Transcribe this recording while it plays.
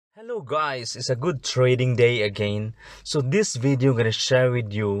Hello guys, it's a good trading day again. So this video I'm gonna share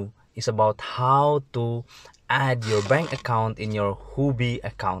with you is about how to add your bank account in your Huobi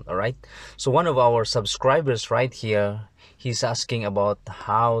account. Alright, so one of our subscribers right here, he's asking about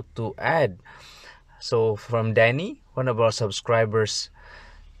how to add. So from Danny, one of our subscribers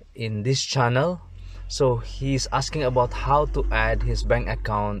in this channel, so he's asking about how to add his bank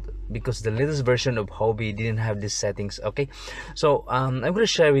account because the latest version of Huobi didn't have these settings. Okay, so I'm gonna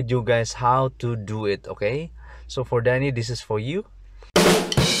share with you guys how to do it. Okay, so for Danny, this is for you.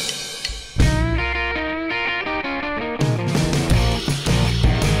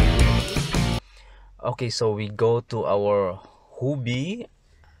 Okay, so we go to our Huobi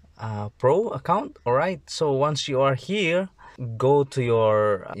Pro account. All right, so once you are here, go to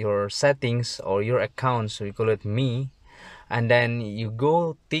your settings or your account, so we call it me, and then you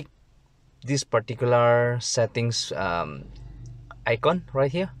go tick this particular settings icon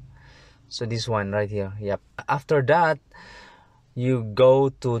right here. So this one right here. Yep, after that you go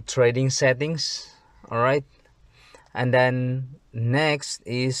to trading settings. All right, and then next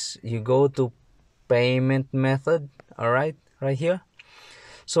is you go to payment method. All right, right here.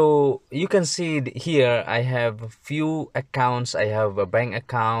 So you can see here I have a few accounts. I have a bank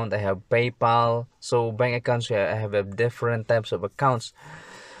account, I have PayPal. So bank accounts, I have different types of accounts.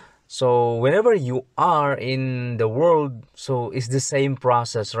 So whenever you are in the world, so it's the same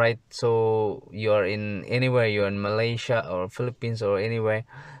process, right? So you're in anywhere, you're in Malaysia or Philippines or anywhere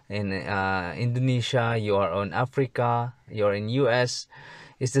in Indonesia, you are on Africa, you're in US,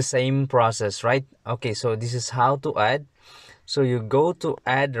 it's the same process, right? Okay, so this is how to add. So you go to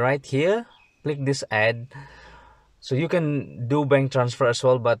add right here, click this add. So you can do bank transfer as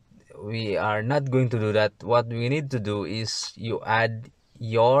well, but we are not going to do that. What we need to do is you add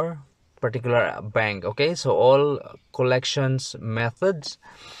your particular bank. Okay, so all collections methods.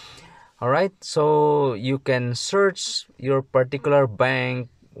 All right, so you can search your particular bank,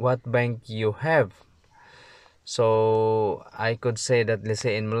 what bank you have. So I could say that, let's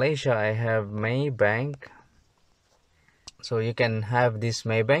say in Malaysia I have Maybank. So you can have this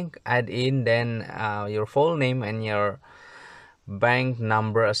Maybank, add in then your full name and your bank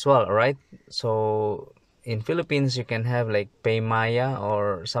number as well. Right, so in Philippines you can have like Paymaya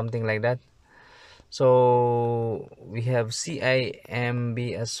or something like that. So we have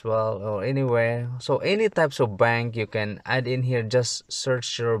CIMB as well, or anywhere. So any types of bank you can add in here. Just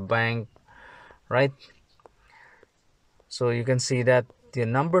search your bank, right? So you can see that the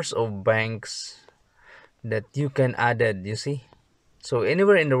numbers of banks that you can add it, you see. So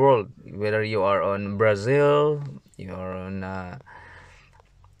anywhere in the world, whether you are on Brazil, you are on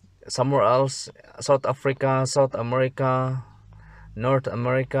somewhere else, South Africa, South America, North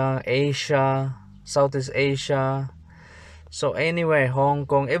America, Asia, Southeast Asia, so anywhere, Hong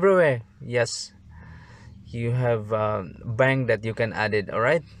Kong, everywhere, yes, you have bank that you can add it. All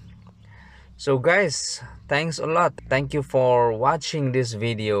right, so guys, thanks a lot, thank you for watching this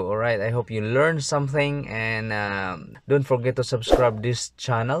video. All right, I hope you learned something, and don't forget to subscribe this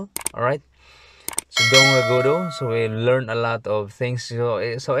channel. All right, so don't go though, so we learn a lot of things.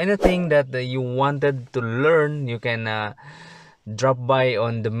 So anything that you wanted to learn, you can drop by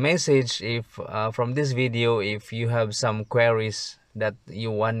on the message if from this video, if you have some queries that you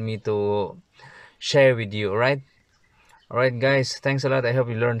want me to share with you. All right, guys, thanks a lot, I hope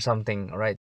you learned something. All right.